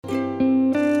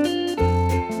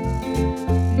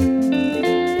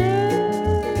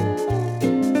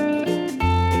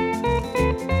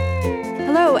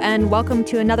and welcome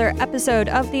to another episode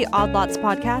of the Odd Lots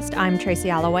podcast. I'm Tracy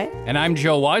Alloway. And I'm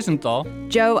Joe Weisenthal.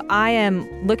 Joe, I am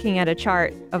looking at a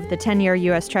chart of the 10-year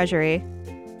U.S. Treasury.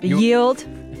 The yield.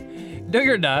 No,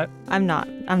 you're not. I'm not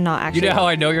actually. You know how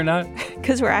I know you're not?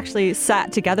 Because we're actually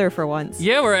sat together for once.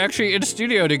 Yeah, we're actually in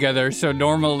studio together. So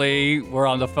normally we're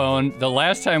on the phone. The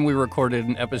last time we recorded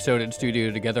an episode in studio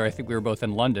together, I think we were both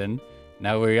in London.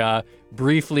 Now we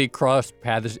briefly crossed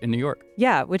paths in New York.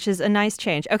 Yeah, which is a nice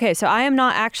change. Okay, so I am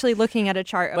not actually looking at a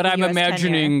chart of but the I'm US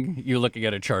imagining 10-year. you looking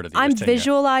at a chart of the I'm US 10-year.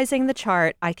 visualizing the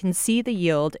chart. I can see the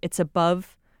yield. It's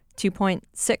above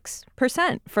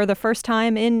 2.6% for the first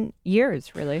time in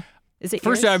years, really. Is it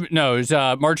First years? time, no, it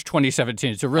was March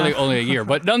 2017, so really only a year.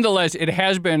 But nonetheless, it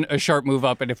has been a sharp move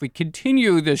up. And if we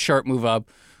continue this sharp move up,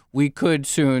 we could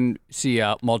soon see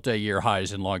multi-year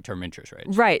highs in long-term interest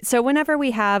rates. Right. So whenever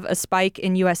we have a spike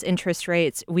in U.S. interest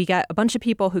rates, we get a bunch of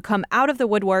people who come out of the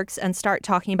woodworks and start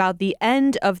talking about the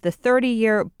end of the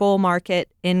 30-year bull market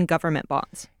in government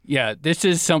bonds. Yeah, this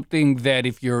is something that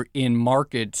if you're in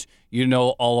markets, you know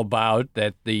all about,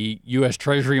 that the U.S.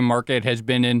 Treasury market has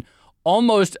been in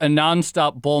almost a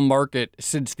nonstop bull market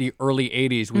since the early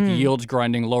 80s with yields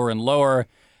grinding lower and lower.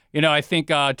 You know, I think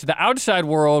to the outside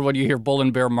world, when you hear bull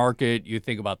and bear market, you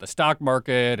think about the stock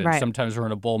market, and sometimes we're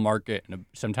in a bull market, and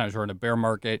sometimes we're in a bear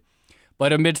market.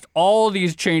 But amidst all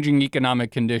these changing economic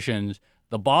conditions,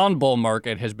 the bond bull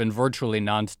market has been virtually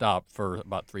nonstop for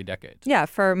about 3 decades. Yeah,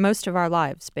 for most of our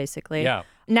lives, basically. Yeah.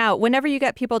 Now, whenever you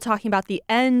get people talking about the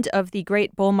end of the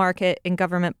great bull market in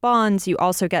government bonds, you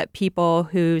also get people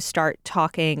who start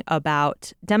talking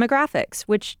about demographics,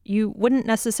 which you wouldn't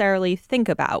necessarily think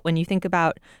about when you think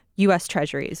about U.S.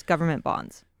 Treasuries, government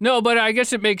bonds. No, but I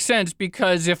guess it makes sense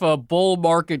because if a bull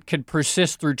market can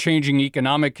persist through changing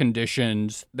economic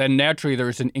conditions, then naturally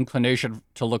there's an inclination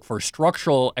to look for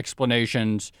structural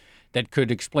explanations that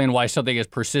could explain why something is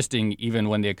persisting even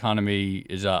when the economy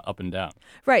is up and down.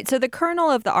 Right. So the kernel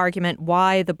of the argument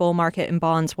why the bull market in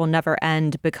bonds will never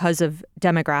end because of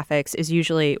demographics is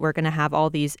usually we're going to have all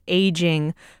these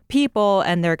aging people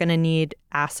and they're going to need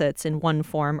assets in one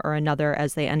form or another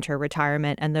as they enter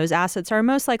retirement. And those assets are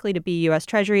most likely to be U.S.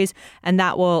 Treasuries, and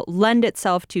that will lend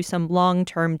itself to some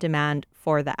long-term demand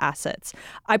for the assets.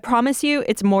 I promise you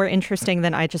it's more interesting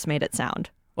than I just made it sound.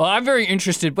 Well, I'm very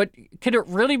interested, but can it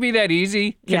really be that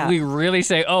easy? Can we really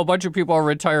say, oh, a bunch of people are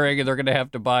retiring and they're going to have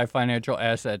to buy financial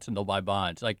assets and they'll buy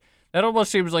bonds? Like, that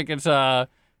almost seems like it's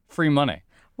free money.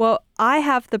 Well, I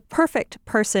have the perfect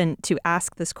person to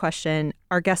ask this question.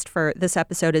 Our guest for this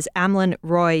episode is Amlan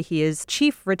Roy. He is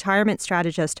Chief Retirement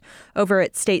Strategist over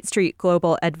at State Street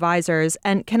Global Advisors.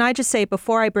 And can I just say,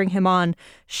 before I bring him on,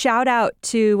 shout out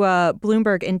to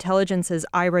Bloomberg Intelligence's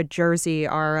Ira Jersey,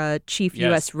 our Chief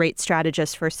U.S. Rate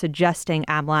Strategist, for suggesting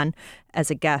Amlan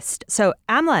as a guest. So,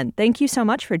 Amlan, thank you so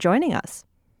much for joining us.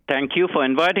 Thank you for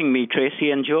inviting me, Tracy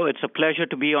and Joe. It's a pleasure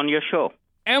to be on your show.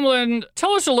 Amlan,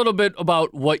 tell us a little bit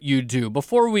about what you do.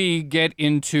 Before we get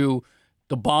into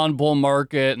the bond bull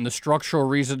market and the structural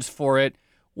reasons for it,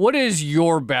 what is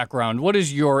your background? What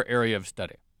is your area of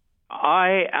study?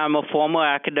 I am a former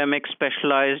academic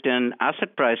specialized in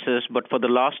asset prices, but for the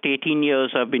last 18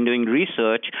 years, I've been doing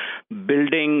research,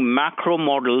 building macro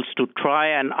models to try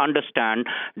and understand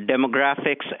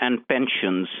demographics and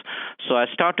pensions. So I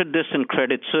started this in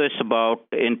Credit Suisse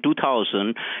in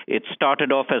 2000. It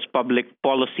started off as public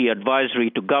policy advisory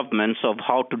to governments of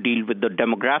how to deal with the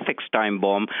demographics time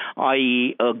bomb,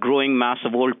 i.e. a growing mass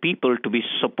of old people to be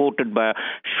supported by a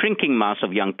shrinking mass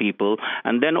of young people.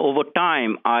 And then over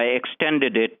time, I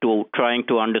extended it to trying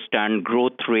to understand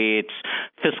growth rates,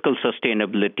 fiscal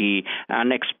sustainability,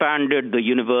 and expanded the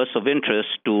universe of interest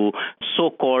to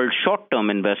so-called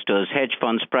short-term investors, hedge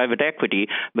funds, private equity,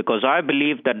 because I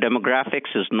believe that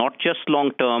demographics is not just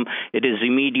long-term, it is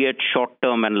immediate,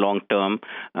 short-term, and long-term.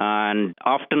 And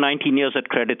after 19 years at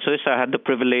Credit Suisse, I had the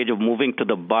privilege of moving to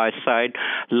the buy side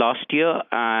last year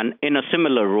and in a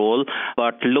similar role,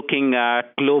 but looking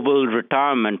at global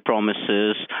retirement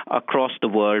promises across the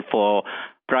world for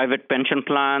private pension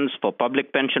plans, for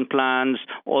public pension plans,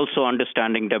 also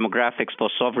understanding demographics for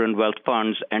sovereign wealth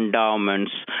funds,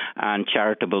 endowments, and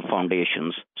charitable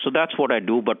foundations. So that's what I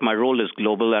do, but my role is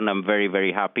global, and I'm very,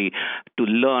 very happy to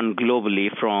learn globally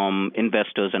from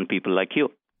investors and people like you.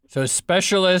 So a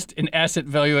specialist in asset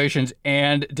valuations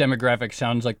and demographics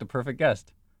sounds like the perfect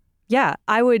guest. Yeah,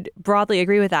 I would broadly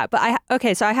agree with that. But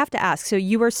so I have to ask, so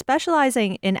you were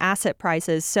specializing in asset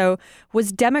prices. So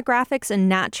was demographics a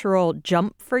natural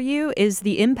jump for you? Is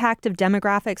the impact of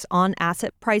demographics on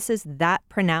asset prices that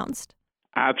pronounced?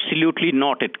 Absolutely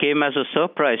not. It came as a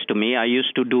surprise to me. I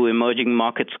used to do emerging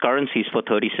markets currencies for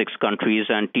 36 countries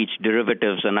and teach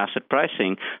derivatives and asset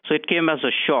pricing. So it came as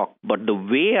a shock. But the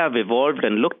way I've evolved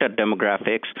and looked at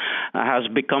demographics has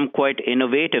become quite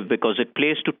innovative because it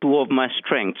plays to two of my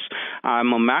strengths.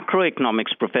 I'm a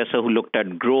macroeconomics professor who looked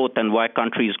at growth and why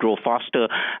countries grow faster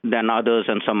than others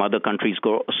and some other countries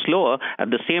grow slower. At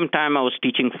the same time, I was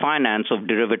teaching finance of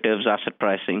derivatives, asset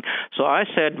pricing. So I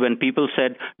said, when people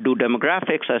said, do demographics,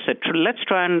 I said, let's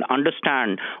try and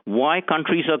understand why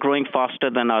countries are growing faster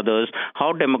than others,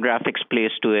 how demographics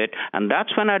plays to it. And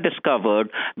that's when I discovered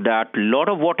that a lot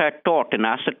of what I taught in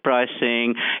asset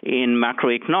pricing, in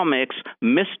macroeconomics,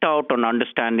 missed out on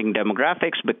understanding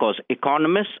demographics because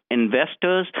economists,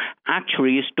 investors,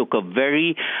 actuaries took a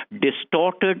very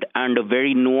distorted and a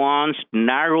very nuanced,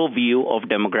 narrow view of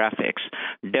demographics.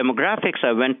 Demographics,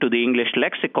 I went to the English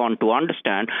lexicon to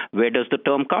understand where does the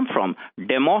term come from.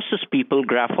 Demos is people,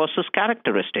 graphos is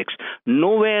characteristics.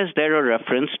 Nowhere is there a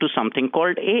reference to something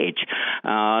called age.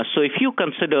 So if you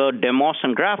consider demos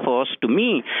and graphos, to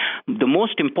me, the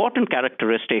most important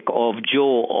characteristic of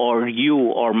Joe or you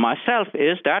or myself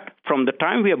is that from the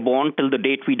time we are born till the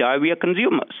date we die, we are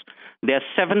consumers. There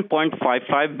are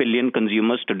 7.55 billion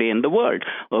consumers today in the world.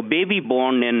 A baby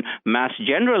born in Mass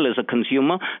General is a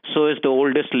consumer. So is the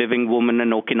oldest living woman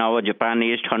in Okinawa, Japan,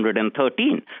 aged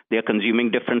 113. They are consuming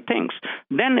different things.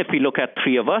 Then if we look at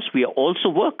three of us, we are also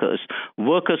workers.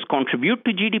 Workers contribute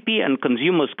to GDP and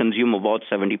consumers consume about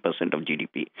 70% of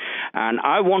GDP. And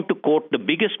I want to quote the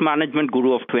biggest management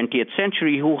guru of 20th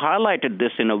century who highlighted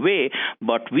this in a way,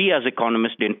 but we as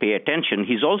economists didn't pay attention.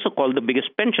 He's also called the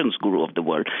biggest pensions guru of the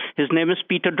world. His name is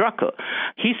Peter Drucker.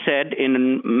 He said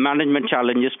in Management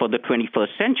Challenges for the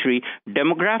 21st Century,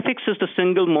 demographics is the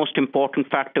single most important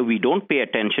factor we don't pay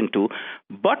attention to,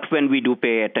 but when we do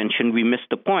pay attention, we miss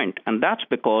the point. And that's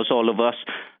because all of us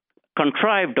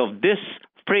contrived of this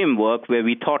framework where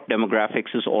we thought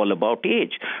demographics is all about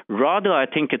age. Rather, I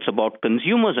think it's about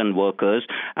consumers and workers,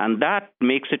 and that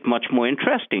makes it much more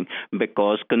interesting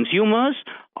because consumers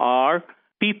are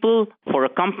people for a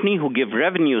company who give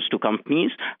revenues to companies,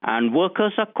 and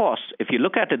workers are costs. If you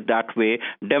look at it that way,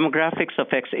 demographics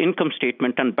affects income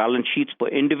statement and balance sheets for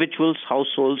individuals,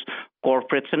 households,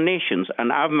 corporates, and nations.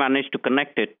 And I've managed to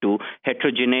connect it to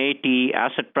heterogeneity,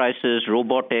 asset prices,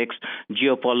 robotics,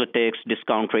 geopolitics,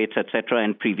 discount rates, etc.,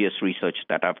 in previous research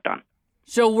that I've done.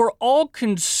 So we're all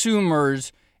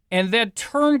consumers. And that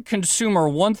term consumer,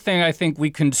 one thing I think we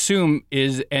consume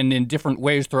is, and in different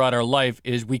ways throughout our life,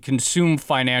 is we consume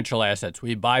financial assets.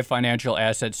 We buy financial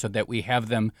assets so that we have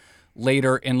them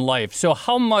later in life. So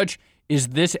how much is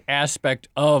this aspect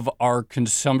of our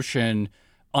consumption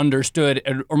understood?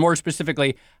 Or more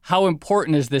specifically, how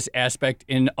important is this aspect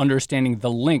in understanding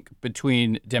the link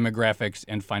between demographics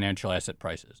and financial asset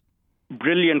prices?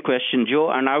 Brilliant question, Joe.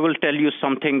 And I will tell you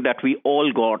something that we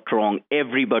all got wrong,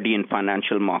 everybody in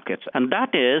financial markets. And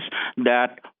that is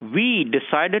that we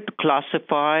decided to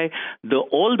classify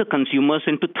all the consumers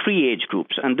into three age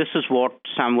groups. And this is what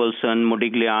Samuelson,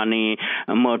 Modigliani,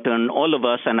 Merton, all of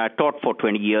us, and I taught for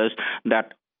 20 years,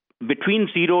 that between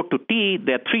 0 to T,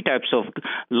 there are three types of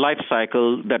life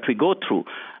cycle that we go through.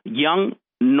 Young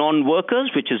non-workers,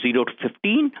 which is 0 to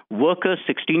 15, workers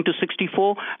 16 to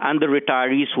 64, and the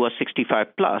retirees who are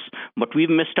 65 plus. But we've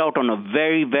missed out on a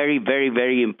very, very, very,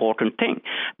 very important thing.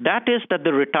 That is that the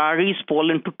retirees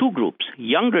fall into two groups,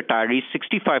 young retirees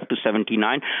 65 to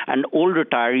 79 and old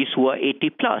retirees who are 80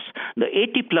 plus. The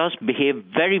 80 plus behave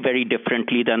very, very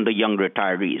differently than the young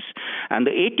retirees. And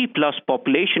the 80 plus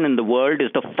population in the world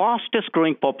is the fastest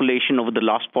growing population over the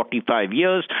last 45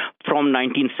 years from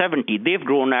 1970. They've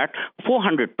grown at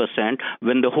 400%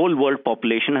 when the whole world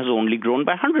population has only grown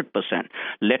by 100%.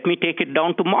 Let me take it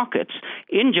down to markets.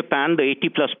 In Japan, the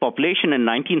 80-plus population in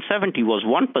 1970 was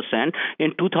 1%.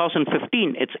 In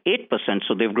 2015, it's 8%,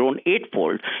 so they've grown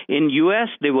eightfold. In U.S.,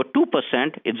 they were 2%.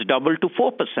 It's doubled to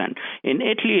 4%. In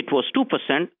Italy, it was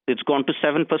 2%. It's gone to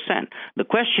 7%. The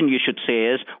question you should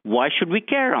say is, why should we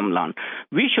care, Amlan?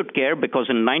 We should care because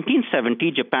in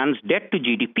 1970, Japan's debt to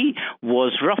GDP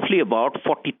was roughly about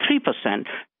 43%.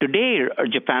 Today,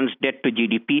 Japan's debt to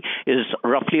GDP is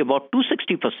roughly about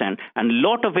 260%, and a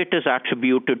lot of it is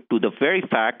attributed to the very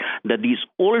fact that these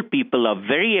old people are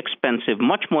very expensive,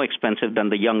 much more expensive than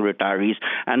the young retirees,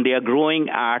 and they are growing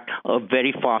at a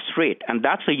very fast rate. And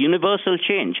that's a universal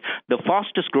change. The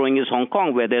fastest growing is Hong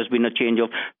Kong, where there's been a change of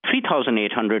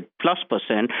 3,800 plus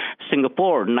 %,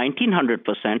 Singapore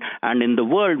 1,900%, and in the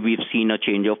world we've seen a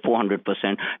change of 400%,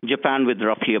 Japan with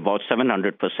roughly about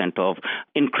 700% of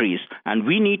increase. And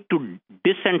we need need to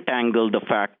disentangle the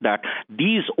fact that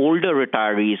these older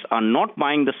retirees are not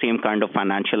buying the same kind of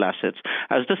financial assets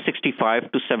as the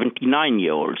 65 to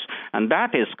 79-year-olds. And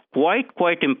that is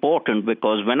quite important,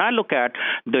 because when I look at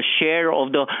the share of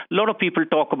a lot of people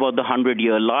talk about the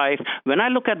 100-year life. When I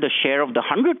look at the share of the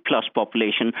 100-plus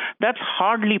population, that's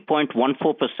hardly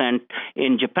 0.14%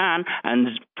 in Japan and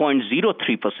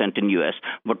 0.03% in U.S.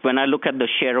 But when I look at the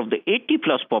share of the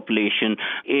 80-plus population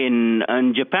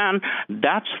in Japan,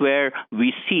 that's where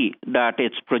we see that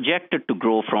it's projected to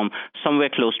grow from somewhere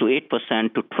close to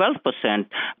 8% to 12%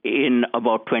 in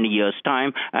about 20 years'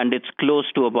 time, and it's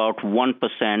close to about 1%,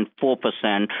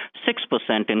 4%,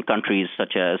 6% in countries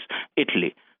such as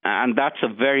Italy. And that's a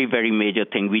very, very major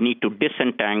thing. We need to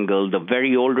disentangle the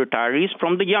very old retirees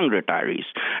from the young retirees.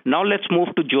 Now let's move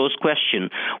to Joe's question.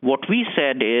 What we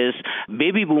said is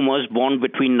baby boomers born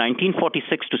between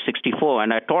 1946 to 64,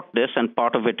 and I taught this, and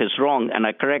part of it is wrong, and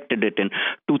I corrected it in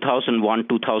 2001,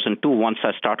 2002, once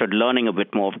I started learning a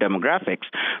bit more of demographics.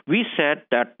 We said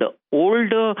that the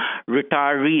older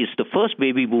retirees, the first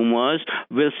baby boomers,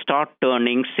 will start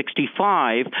turning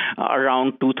 65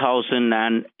 around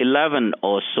 2011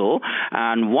 or so.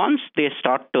 And once they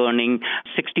start turning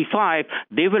 65,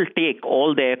 they will take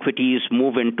all their equities,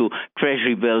 move into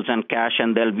treasury bills and cash,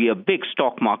 and there'll be a big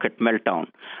stock market meltdown.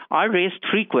 I raised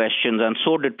three questions, and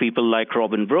so did people like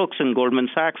Robin Brooks and Goldman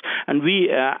Sachs, and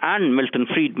and Milton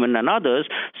Friedman and others,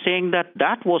 saying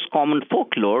that was common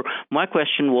folklore. My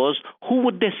question was, who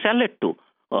would they sell it to?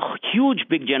 A huge,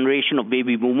 big generation of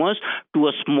baby boomers to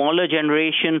a smaller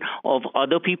generation of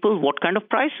other people. What kind of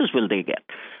prices will they get?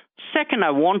 Second, I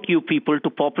want you people to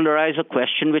popularize a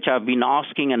question which I've been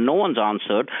asking and no one's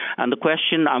answered, and the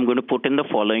question I'm going to put in the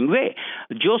following way.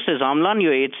 Joe says, Amlan,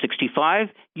 you're age 65,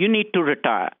 you need to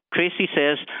retire. Tracy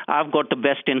says, I've got the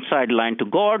best inside line to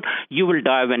God, you will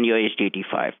die when you're aged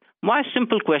 85. My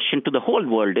simple question to the whole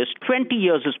world is, 20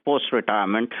 years is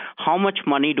post-retirement. How much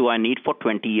money do I need for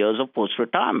 20 years of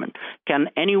post-retirement? Can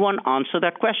anyone answer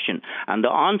that question? And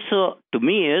the answer to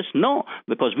me is no,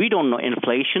 because we don't know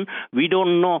inflation. We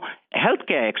don't know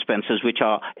healthcare expenses, which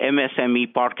are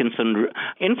MSME, Parkinson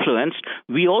influenced.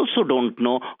 We also don't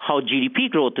know how GDP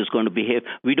growth is going to behave.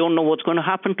 We don't know what's going to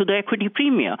happen to the equity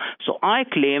premium. So I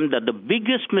claim that the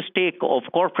biggest mistake of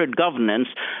corporate governance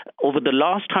over the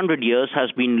last 100 years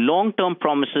has been long-term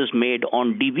promises made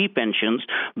on DB pensions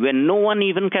when no one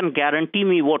even can guarantee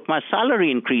me what my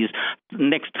salary increase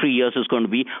next 3 years is going to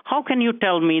be. How can you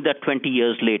tell me that 20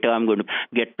 years later I'm going to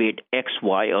get paid X,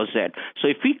 Y, or Z? So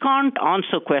if we can't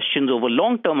answer questions over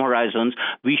long-term horizons,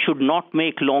 we should not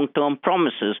make long-term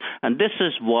promises. And this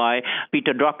is why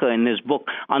Peter Drucker, in his book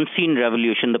Unseen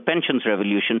Revolution, The Pensions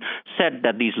Revolution, said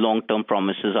that these long-term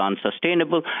promises are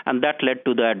unsustainable, and that led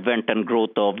to the advent and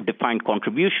growth of defined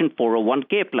contribution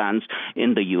 401k plans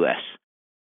in the U.S.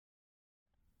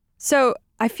 So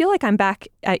I feel like I'm back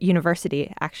at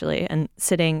university, actually, and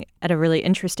sitting at a really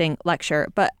interesting lecture.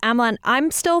 But Amlan,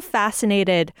 I'm still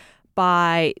fascinated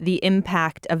by the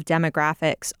impact of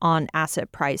demographics on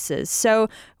asset prices. So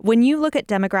when you look at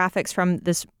demographics from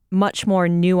this much more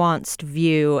nuanced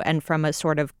view and from a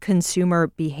sort of consumer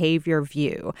behavior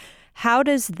view, how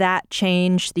does that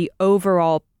change the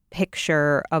overall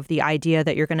picture of the idea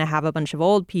that you're going to have a bunch of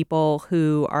old people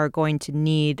who are going to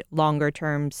need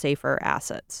longer-term, safer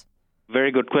assets?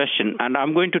 Very good question. And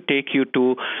I'm going to take you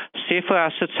to safer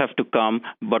assets have to come,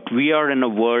 but we are in a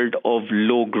world of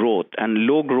low growth, and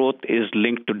low growth is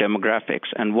linked to demographics.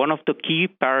 And one of the key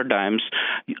paradigms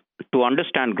to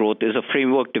understand growth is a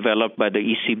framework developed by the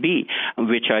ECB,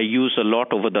 which I use a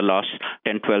lot over the last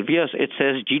 10, 12 years. It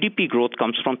says GDP growth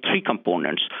comes from three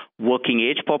components. Working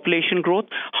age population growth,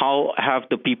 how have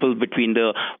the people between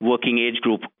the working age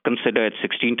group considered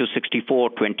 16 to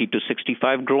 64, 20 to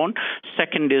 65 grown?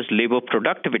 Second is labor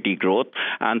productivity growth,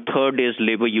 and third is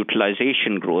labor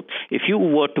utilization growth. If you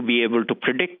were to be able to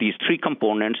predict these three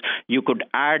components, you could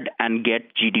add and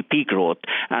get GDP growth.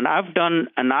 And I've done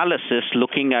analysis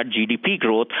looking at GDP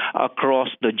growth across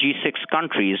the G6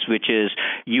 countries, which is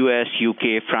US,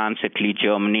 UK, France, Italy,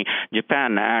 Germany,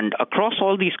 Japan. And across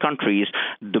all these countries,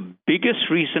 the biggest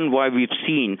reason why we've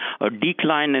seen a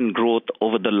decline in growth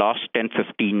over the last 10,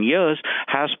 15 years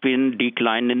has been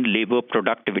decline in labor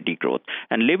productivity growth.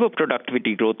 And labor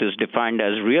productivity growth is defined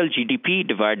as real GDP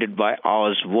divided by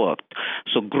hours worked.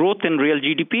 So growth in real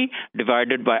GDP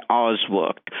divided by hours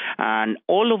worked. And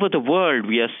all over the world,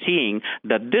 we are seeing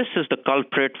that this is the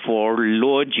culprit for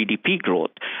lower GDP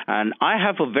growth. And I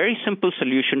have a very simple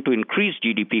solution to increase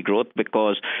GDP growth,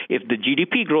 because if the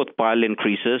GDP growth pile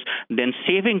increases, then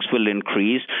savings will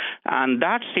increase, and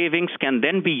that savings can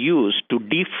then be used to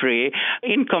defray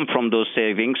income from those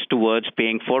savings towards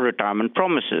paying for retirement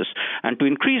promises. And to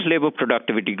increase labor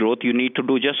productivity growth, you need to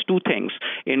do just two things: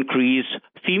 increase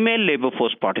female labor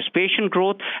force participation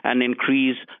growth and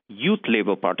increase youth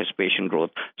labor participation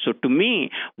growth. So to me,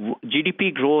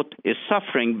 GDP growth is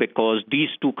suffering because these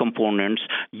two components,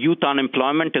 youth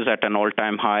unemployment is at an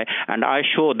all-time high, and I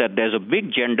show that there's a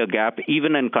big gender gap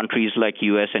even in countries like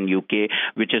US and UK,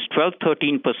 which is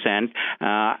 12-13%,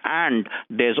 and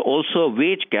there's also a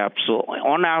wage gap. So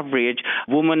on average,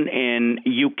 women in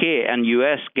UK and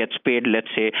US gets paid, let's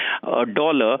say,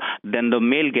 $1, then the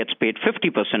male gets paid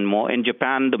 50% more. In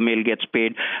Japan, the male gets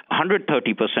paid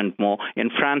 130% more. In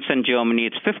France and Germany,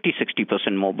 it's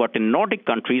 50-60% more. But in Nordic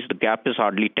countries, the gap is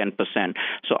hardly 10%.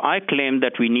 So I claim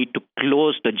that we need to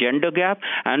close the gender gap,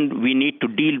 and we need to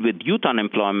deal with youth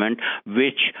unemployment,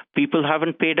 which people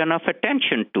haven't paid enough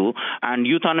attention to. And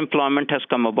youth unemployment has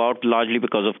come about largely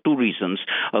because of two reasons: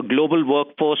 a global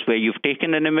workforce where you've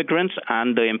taken in immigrants,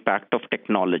 and the impact of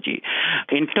technology.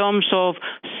 In terms of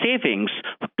savings,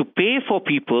 to pay for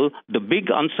people, the big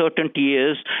uncertainty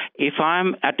is, if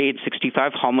I'm at age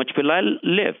 65, how much will I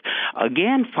live?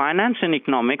 Again, finance and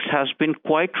economics has been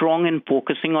quite wrong in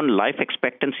focusing on life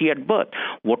expectancy at birth.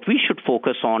 What we should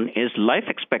focus on is life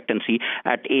expectancy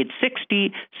at age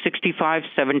 60, 65,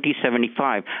 70,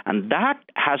 75, and that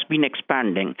has been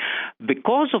expanding.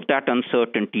 Because of that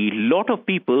uncertainty, a lot of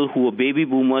people who were baby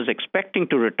boomers expecting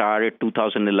to retire at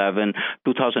 2011,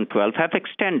 2012 have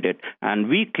extended, and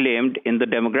we claimed in the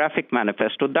demographic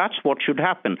manifesto that's what should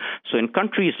happen. So in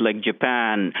countries like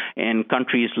Japan, in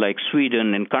countries like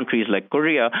Sweden, in countries like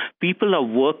Korea, people are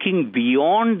working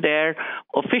beyond their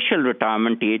official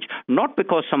retirement age, not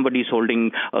because somebody's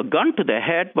holding a gun to their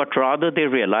head, but rather they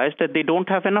realize that they don't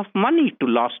have enough money to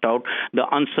last out the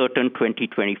uncertain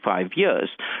 20-25 years.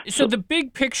 So the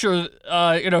big picture,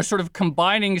 sort of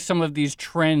combining some of these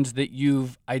trends that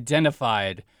you've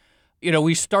identified,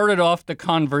 we started off the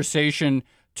conversation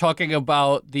talking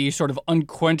about the sort of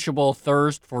unquenchable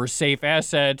thirst for safe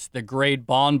assets, the great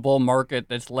bond bull market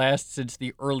that's lasted since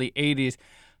the early 80s.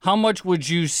 How much would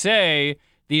you say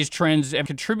these trends have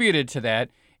contributed to that?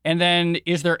 And then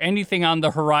is there anything on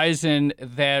the horizon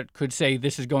that could say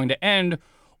this is going to end,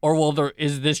 or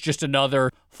is this just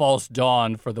another false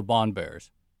dawn for the bond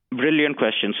bears? Brilliant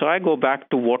question. So I go back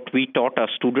to what we taught our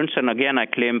students, and again, I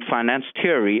claim finance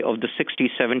theory of the 60s,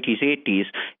 70s, 80s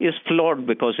is flawed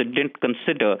because it didn't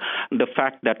consider the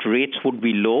fact that rates would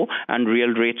be low and real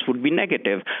rates would be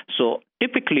negative. So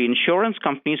typically, insurance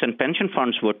companies and pension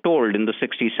funds were told in the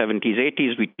 60s, 70s,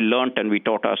 80s, we learned and we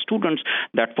taught our students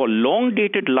that for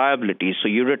long-dated liabilities, so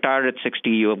you retire at 60,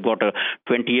 you have got a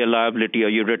 20-year liability, or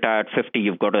you retire at 50,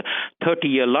 you've got a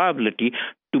 30-year liability.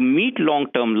 To meet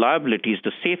long-term liabilities,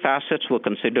 the safe assets were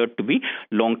considered to be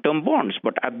long-term bonds.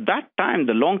 But at that time,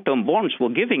 the long-term bonds were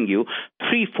giving you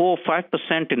 3, 4,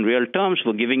 5% in real terms,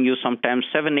 were giving you sometimes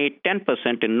 7, 8,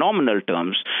 10% in nominal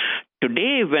terms.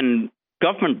 Today, when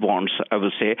government bonds, I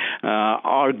will say,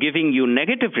 are giving you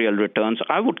negative real returns,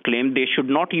 I would claim they should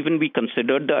not even be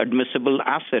considered the admissible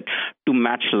asset to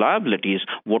match liabilities.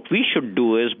 What we should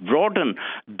do is broaden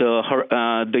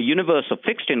the universe of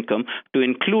fixed income to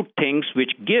include things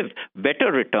which give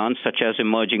better returns, such as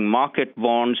emerging market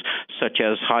bonds, such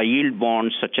as high-yield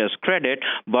bonds, such as credit.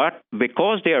 But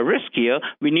because they are riskier,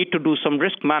 we need to do some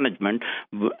risk management.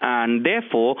 And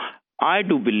therefore, I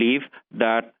do believe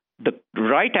that the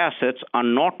right assets are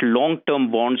not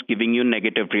long-term bonds giving you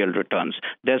negative real returns.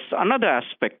 There's another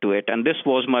aspect to it, and this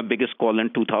was my biggest call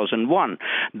in 2001.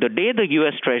 The day the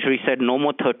U.S. Treasury said no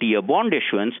more 30-year bond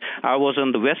issuance, I was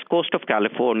on the west coast of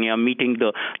California meeting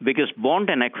the biggest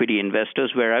bond and equity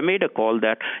investors, where I made a call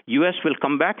that U.S. will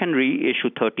come back and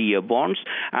reissue 30-year bonds,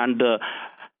 and the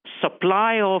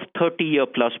supply of 30-year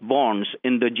plus bonds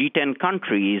in the G10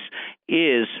 countries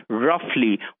is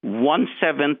roughly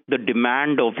 1/7 the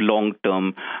demand of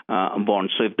long-term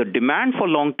bonds. So if the demand for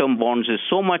long-term bonds is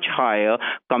so much higher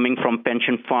coming from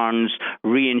pension funds,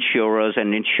 reinsurers,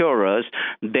 and insurers,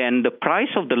 then the price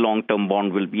of the long-term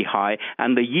bond will be high,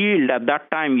 and the yield at that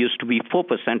time used to be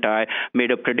 4%. I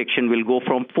made a prediction will go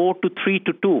from 4 to 3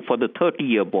 to 2 for the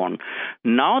 30-year bond.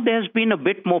 Now there's been a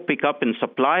bit more pickup in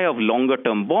supply of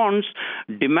longer-term bonds.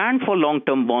 Demand for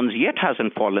long-term bonds yet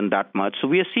hasn't fallen that much. So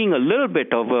we are seeing a little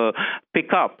bit of a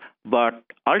pickup But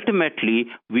ultimately,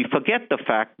 we forget the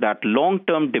fact that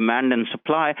long-term demand and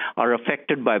supply are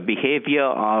affected by behavior,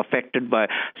 are affected by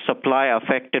supply,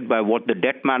 affected by what the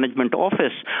Debt Management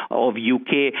Office of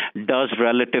UK does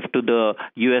relative to the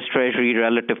US Treasury,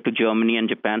 relative to Germany and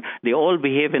Japan. They all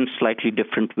behave in slightly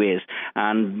different ways.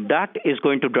 And that is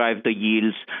going to drive the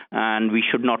yields, and we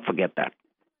should not forget that.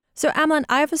 So, Amlan,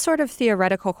 I have a sort of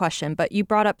theoretical question, but you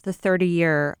brought up the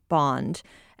 30-year bond.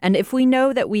 And if we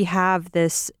know that we have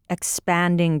this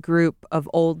expanding group of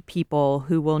old people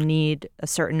who will need a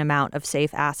certain amount of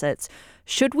safe assets,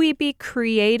 should we be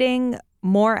creating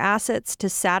more assets to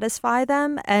satisfy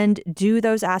them? And do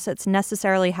those assets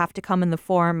necessarily have to come in the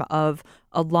form of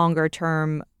a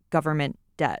longer-term government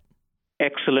debt?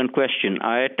 Excellent question.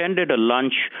 I attended a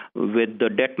lunch with the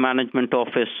Debt Management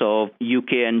Office of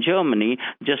UK and Germany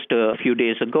just a few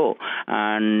days ago.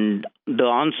 And the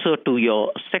answer to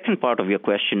your second part of your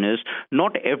question is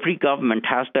not every government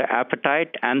has the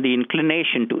appetite and the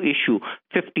inclination to issue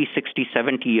 50, 60,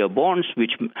 70-year bonds,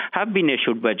 which have been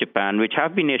issued by Japan, which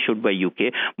have been issued by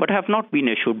UK, but have not been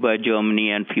issued by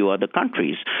Germany and few other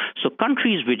countries. So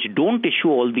countries which don't issue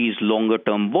all these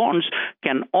longer-term bonds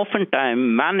can oftentimes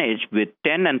manage with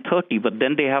 10 and 30, but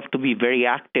then they have to be very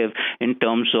active in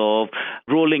terms of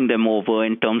rolling them over,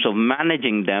 in terms of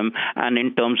managing them, and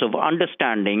in terms of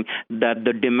understanding that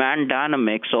the demand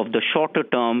dynamics of the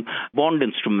shorter-term bond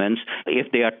instruments,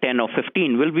 if they are 10 or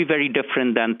 15, will be very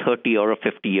different than 30 or a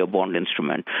 50-year bond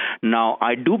instrument. Now,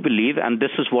 I do believe, and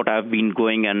this is what I've been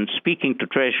going and speaking to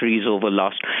treasuries over the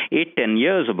last 8-10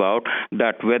 years about,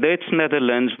 that whether it's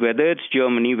Netherlands, whether it's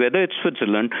Germany, whether it's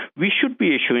Switzerland, we should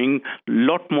be issuing a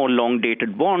lot more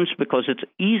long-dated bonds because it's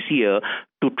easier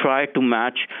to try to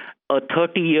match a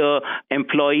 30-year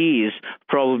employee's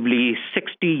probably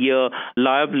 60-year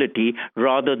liability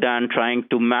rather than trying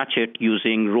to match it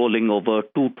using rolling over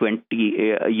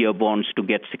 220-year bonds to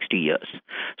get 60 years.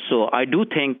 So I do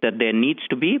think that there needs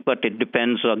to be, but it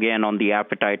depends again on the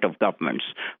appetite of governments.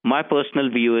 My personal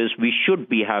view is we should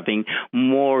be having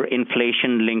more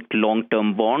inflation-linked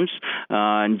long-term bonds,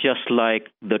 just like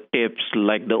the TIPS,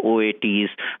 like the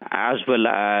OATs, as well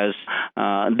as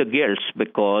the gilts,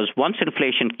 because once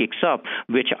inflation kicks up,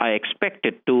 which I expect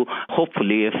it to,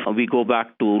 hopefully, if we go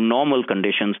back to normal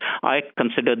conditions, I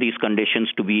consider these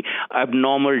conditions to be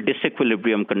abnormal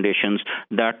disequilibrium conditions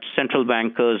that central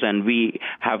bankers and we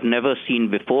have never seen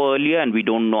before earlier, and we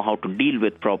don't know how to deal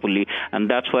with properly.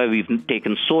 And that's why we've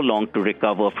taken so long to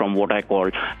recover from what I call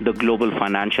the global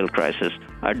financial crisis.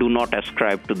 I do not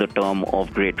ascribe to the term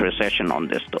of Great Recession on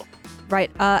this, though. Right.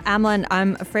 Amlan,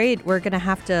 I'm afraid we're going to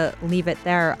have to leave it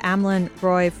there. Amlan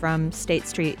Roy from State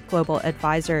Street Global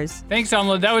Advisors. Thanks,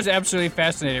 Amlan. That was absolutely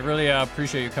fascinating. Really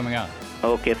appreciate you coming out.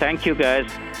 Okay. Thank you,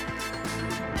 guys.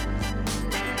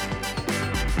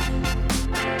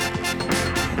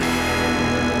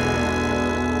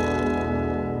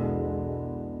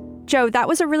 Joe, that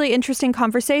was a really interesting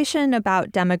conversation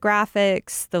about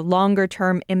demographics, the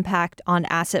longer-term impact on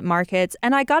asset markets.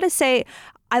 And I got to say,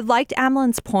 I liked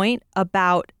Amlan's point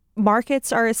about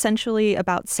markets are essentially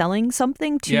about selling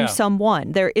something to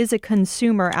someone. There is a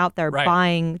consumer out there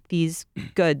buying these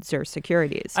goods or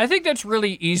securities. I think that's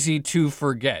really easy to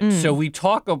forget. So we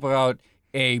talk about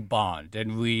a bond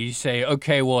and we say,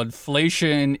 okay, well,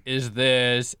 inflation is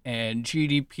this and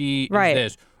GDP is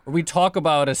this. Or we talk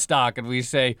about a stock and we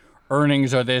say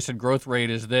earnings are this and growth rate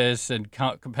is this and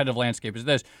competitive landscape is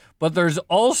this. But there's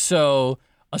also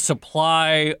a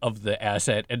supply of the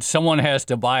asset and someone has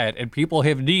to buy it, and people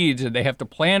have needs and they have to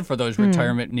plan for those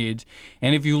retirement needs.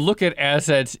 And if you look at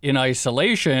assets in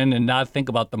isolation and not think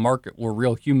about the market where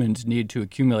real humans need to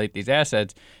accumulate these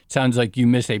assets, it sounds like you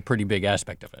miss a pretty big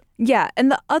aspect of it. Yeah. And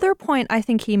the other point I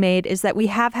think he made is that we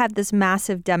have had this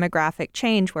massive demographic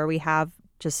change where we have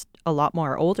just a lot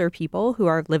more older people who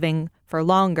are living for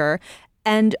longer.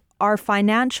 And our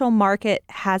financial market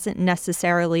hasn't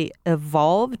necessarily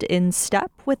evolved in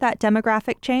step with that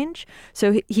demographic change.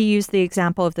 So he used the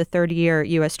example of the 30-year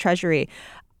U.S. Treasury.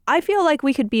 I feel like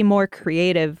we could be more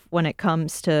creative when it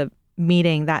comes to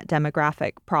meeting that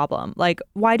demographic problem. Like,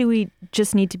 why do we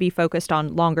just need to be focused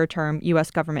on longer-term U.S.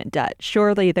 government debt?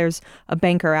 Surely there's a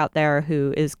banker out there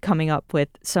who is coming up with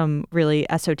some really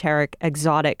esoteric,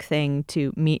 exotic thing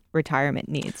to meet retirement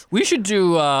needs. We should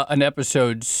do an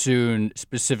episode soon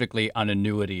specifically on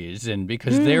annuities, and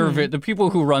because they're the people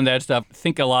who run that stuff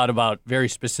think a lot about very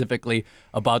specifically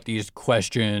about these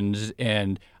questions,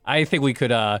 and I think we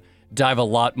could dive a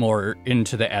lot more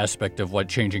into the aspect of what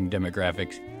changing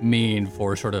demographics mean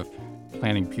for sort of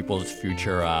planning people's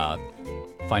future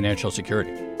financial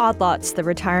security. Odd Lots, the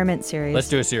retirement series. Let's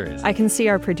do a series. I can see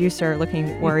our producer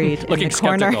looking worried looking in the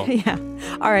corner. skeptical.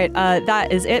 Yeah. All right.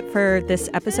 That is it for this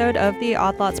episode of the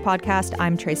Odd Lots podcast.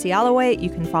 I'm Tracy Alloway. You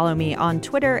can follow me on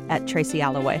Twitter at Tracy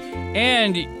Alloway.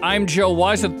 And I'm Joe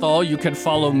Weisenthal. You can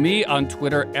follow me on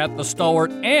Twitter at The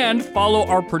Stalwart and follow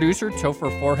our producer,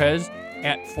 Topher Forhez,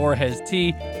 at Forhez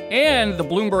T, and the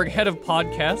Bloomberg head of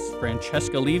podcasts,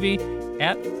 Francesca Levy,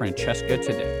 at Francesca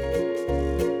Today.